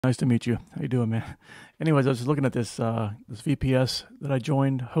Nice to meet you. How you doing, man? Anyways, I was just looking at this VPS that I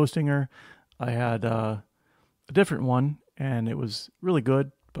joined hosting her. I had a different one, and it was really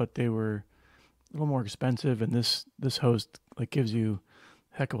good, but they were a little more expensive. And this host like gives you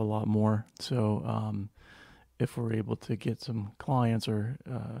a heck of a lot more. So if we're able to get some clients, or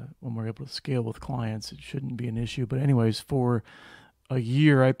when we're able to scale with clients, it shouldn't be an issue. But anyways, for a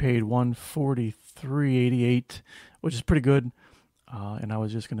year, I paid $143.88, which is pretty good. And I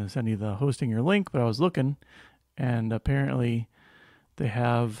was just going to send you the hosting your link, but I was looking, and apparently they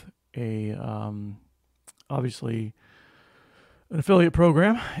have a obviously an affiliate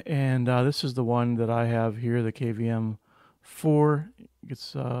program, and this is the one that I have here, the KVM 4.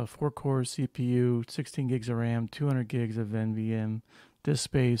 It's 4-core CPU, 16 gigs of RAM, 200 gigs of NVM disk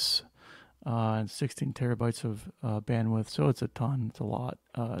space, and 16 terabytes of bandwidth. So it's a ton. It's a lot.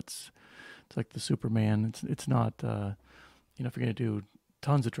 It's like the Superman. It's not. If you're going to do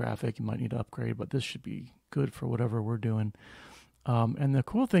tons of traffic, you might need to upgrade, but this should be good for whatever we're doing. And the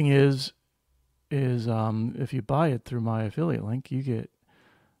cool thing is if you buy it through my affiliate link, you get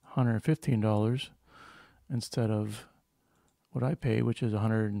 $115 instead of what I pay, which is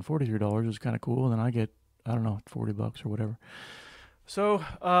 $143. It's kind of cool. And then I get, I don't know, $40 or whatever. So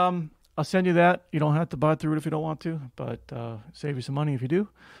I'll send you that. You don't have to buy through it if you don't want to, but save you some money if you do.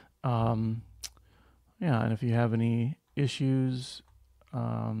 And if you have any issues,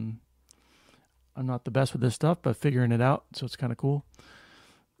 I'm not the best with this stuff, but figuring it out, so it's kind of cool.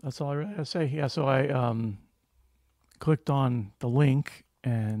 That's all I really have to say. Yeah, so I clicked on the link,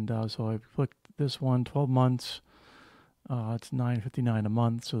 and so I clicked this one, 12 months. It's $9.59 a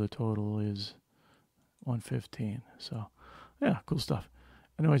month, so the total is $115. So yeah, cool stuff.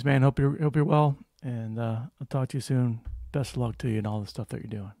 Anyways, man, hope you're well, and I'll talk to you soon. Best of luck to you and all the stuff that you're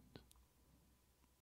doing.